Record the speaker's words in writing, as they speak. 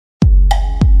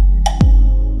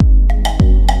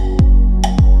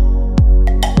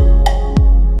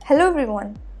Hello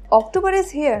everyone, October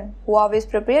is here. Huawei is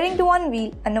preparing to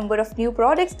unveil a number of new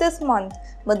products this month,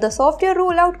 but the software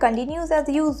rollout continues as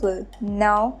usual.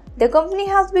 Now, the company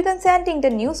has begun sending the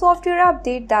new software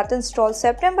update that installs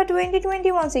September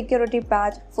 2021 security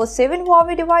patch for 7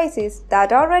 Huawei devices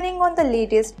that are running on the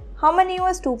latest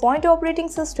HarmonyOS 2.0 operating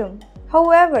system.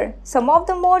 However, some of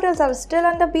the models are still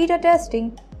under beta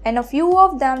testing and a few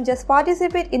of them just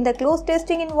participate in the closed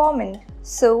testing environment.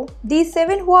 So, these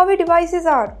 7 Huawei devices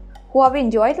are Huawei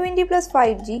Enjoy 20 Plus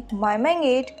 5G, MyMang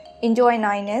 8, Enjoy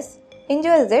 9S,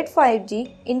 Enjoy Z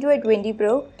 5G, Enjoy 20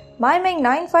 Pro, MyMang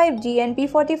 9 5G and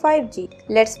P40 5G.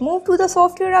 Let's move to the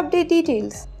software update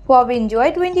details. Huawei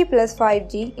Enjoy 20 Plus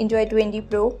 5G, Enjoy 20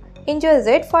 Pro, Enjoy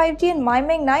Z 5G and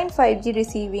MyMang 9 5G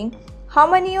receiving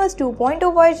HarmonyOS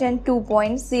 2.0 version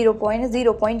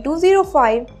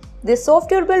 2.0.0.205. This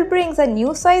software build brings a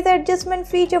new size adjustment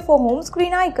feature for home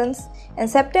screen icons and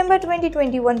September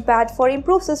 2021 patch for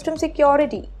improved system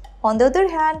security. On the other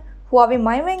hand, Huawei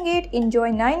MyMang 8 Enjoy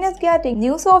 9S getting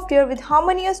new software with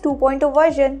HarmonyOS 2.0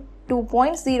 version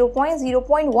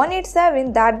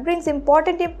 2.0.0.187 that brings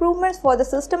important improvements for the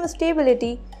system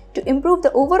stability to improve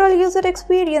the overall user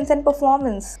experience and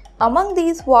performance. Among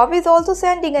these, Huawei is also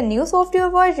sending a new software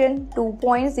version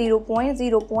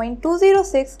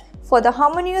 2.0.0.206 for the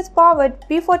HarmonyOS powered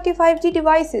P40 5G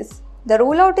devices. The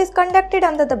rollout is conducted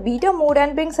under the beta mode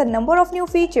and brings a number of new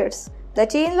features. The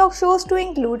changelog shows to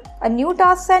include a new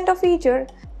task center feature,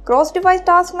 cross-device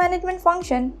task management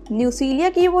function, new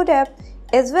Celia keyboard app,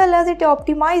 as well as it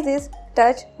optimizes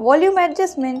touch, volume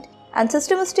adjustment, and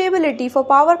system stability for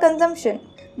power consumption.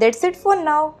 That's it for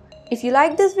now. If you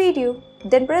like this video,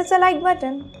 then press the like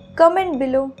button, comment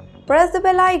below, press the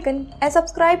bell icon and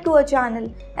subscribe to our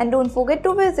channel, and don't forget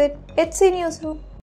to visit HC Newsroom.